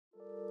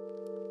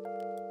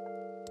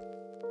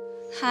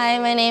Hi,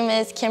 my name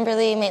is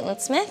Kymberly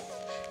Maitland-Smith.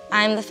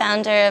 I'm the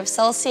founder of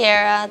Soul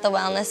Sierra, the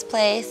wellness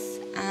place.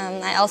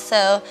 I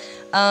also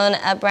own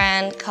a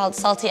brand called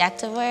Salty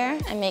Activewear.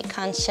 I make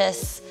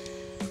conscious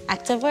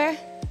activewear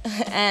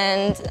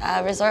and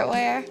resort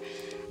wear.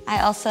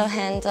 I also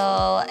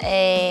handle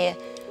a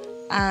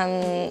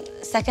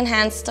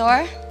secondhand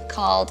store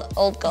called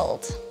Old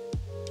Gold.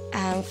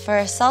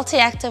 For Salty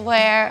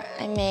Activewear,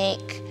 I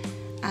make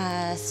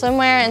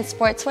swimwear and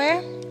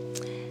sportswear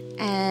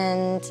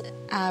and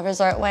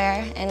resort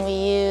wear, and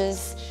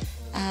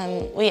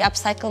we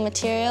upcycle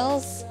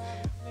materials,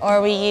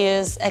 or we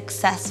use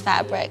excess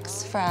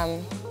fabrics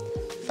from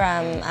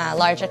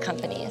larger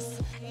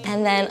companies.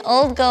 And then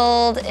Old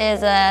Gold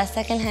is a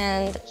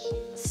secondhand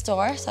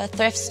store, so a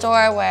thrift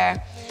store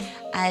where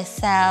I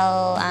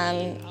sell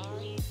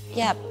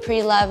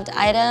pre-loved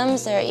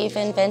items or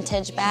even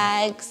vintage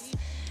bags,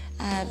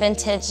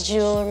 vintage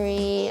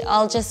jewelry,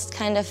 all just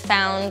kind of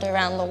found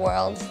around the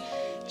world,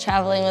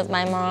 traveling with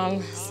my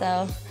mom.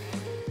 So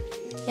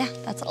yeah,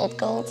 that's Old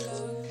Gold.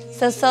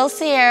 So Soul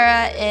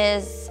Sierra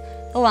is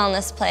a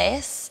wellness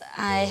place.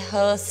 I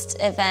host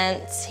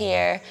events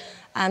here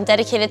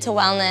dedicated to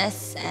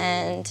wellness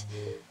and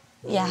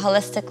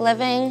holistic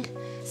living.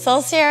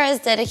 Soul Sierra is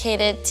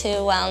dedicated to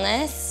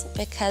wellness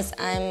because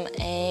I'm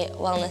a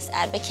wellness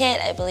advocate.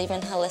 I believe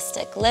in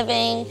holistic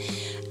living,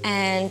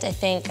 and I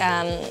think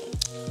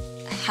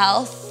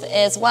health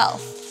is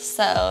wealth.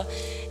 So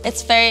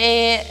it's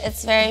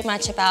very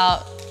much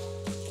about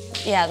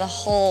the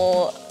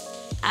whole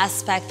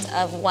aspect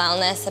of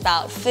wellness,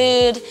 about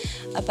food,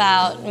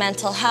 about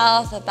mental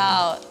health,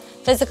 about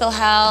physical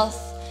health.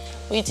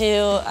 We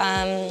do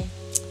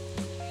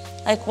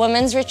like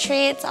women's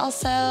retreats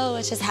also,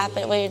 which is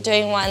happening. We're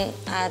doing one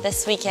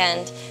this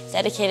weekend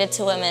dedicated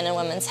to women and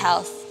women's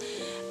health.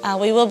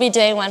 We will be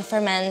doing one for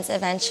men's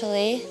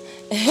eventually.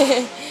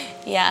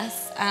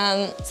 Yes.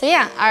 So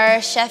yeah,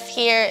 our chef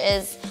here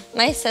is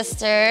my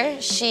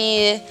sister.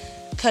 She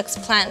cooks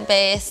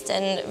plant-based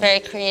and very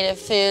creative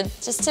food,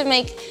 just to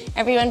make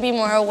everyone be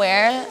more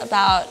aware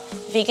about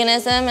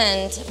veganism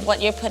and what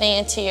you're putting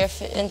into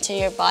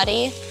your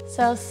body.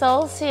 So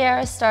Soul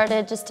Sierra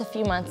started just a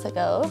few months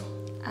ago.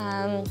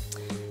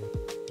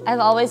 I've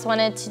always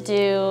wanted to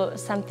do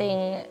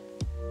something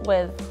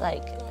with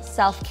like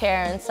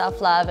self-care and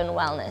self-love and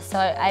wellness. So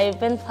I've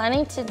been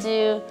planning to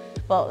do,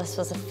 well, this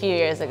was a few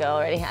years ago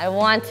already. I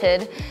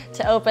wanted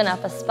to open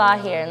up a spa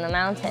here in the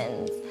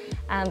mountains.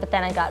 But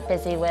then I got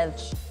busy with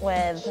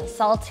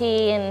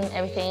Salty and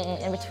everything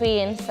in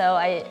between, so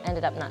I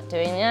ended up not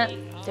doing that.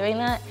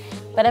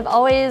 But I've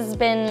always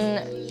been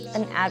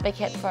an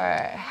advocate for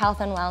health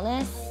and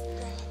wellness,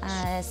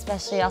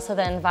 especially also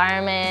the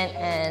environment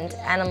and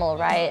animal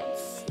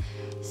rights.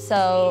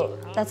 So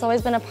that's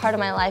always been a part of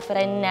my life, but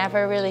I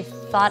never really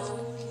thought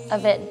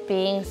of it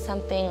being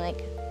something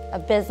like a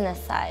business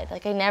side.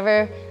 Like I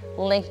never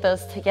linked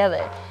those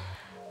together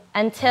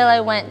until I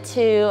went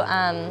to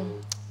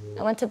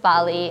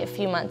Bali a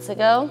few months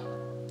ago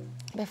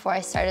before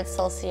I started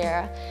Soul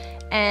Sierra,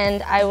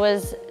 and I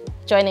was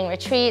joining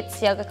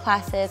retreats, yoga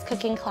classes,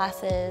 cooking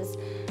classes,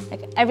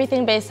 like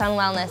everything based on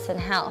wellness and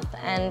health.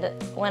 And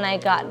when I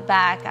got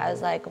back, I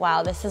was like,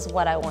 wow, this is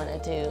what I want to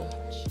do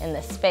in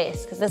this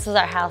space, because this was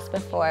our house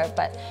before,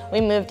 but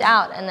we moved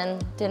out and then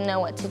didn't know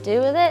what to do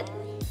with it.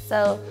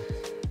 So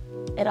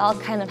it all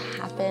kind of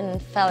happened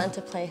and fell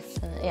into place,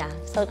 and yeah,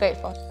 I'm so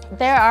grateful.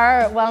 There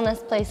are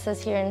wellness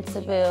places here in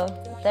Cebu.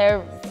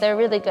 They're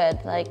really good.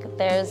 Like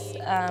there's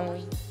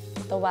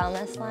the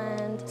Wellness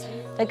Land.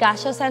 The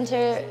Gasho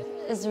Center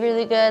is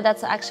really good.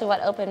 That's actually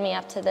what opened me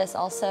up to this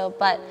also,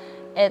 but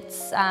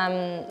it's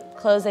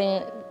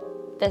closing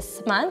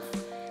this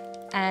month.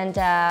 And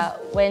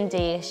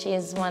Wendy,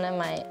 she's one of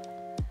my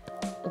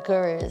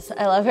gurus.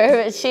 I love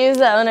her, but she's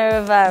the owner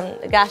of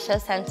the Gasho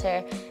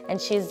Center, and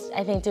she's,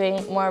 I think,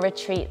 doing more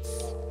retreats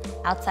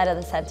outside of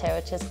the center,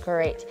 which is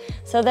great.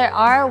 So there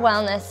are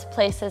wellness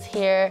places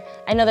here.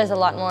 I know there's a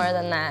lot more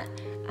than that,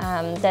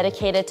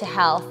 dedicated to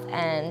health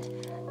and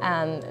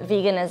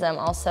veganism,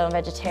 also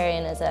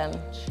vegetarianism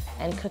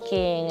and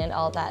cooking and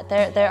all that.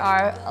 There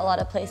are a lot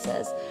of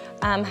places.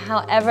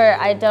 However,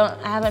 I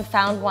haven't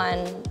found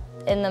one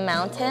in the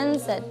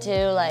mountains that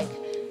do like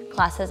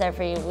classes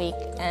every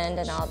weekend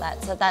and all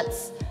that. So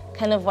that's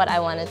kind of what I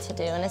wanted to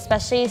do, and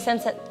especially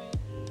since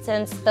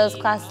those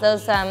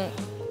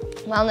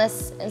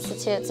wellness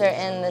institutes are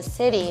in the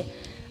city,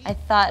 I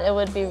thought it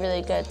would be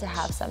really good to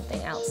have something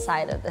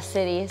outside of the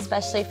city,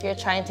 especially if you're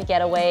trying to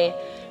get away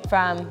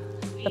from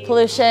the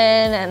pollution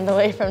and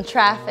away from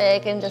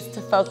traffic, and just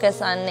to focus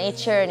on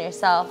nature and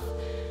yourself.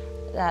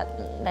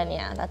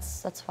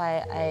 That's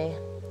why I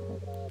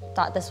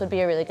thought this would be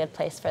a really good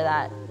place for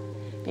that.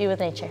 Be with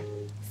nature.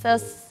 So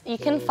you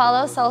can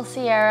follow Soul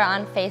Sierra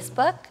on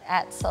Facebook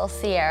at Soul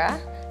Sierra.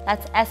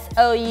 That's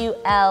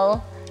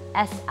SOULSIERRA.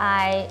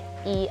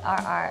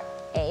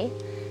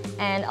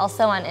 And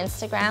also on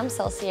Instagram,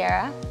 Soul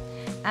Sierra.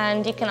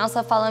 And you can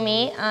also follow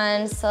me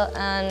on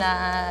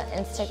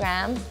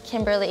Instagram,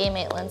 Kymberly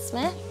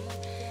Maitland-Smith.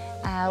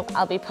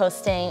 I'll be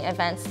posting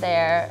events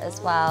there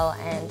as well,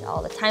 and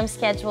all the time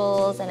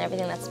schedules and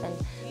everything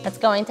that's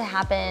going to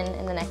happen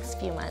in the next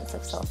few months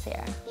of Soul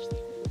Sierra.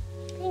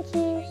 Thank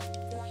you.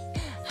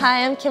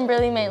 Hi, I'm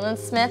Kymberly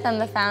Maitland-Smith. I'm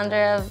the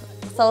founder of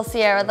Soul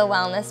Sierra, the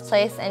wellness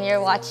place, and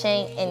you're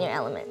watching In Your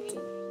Element.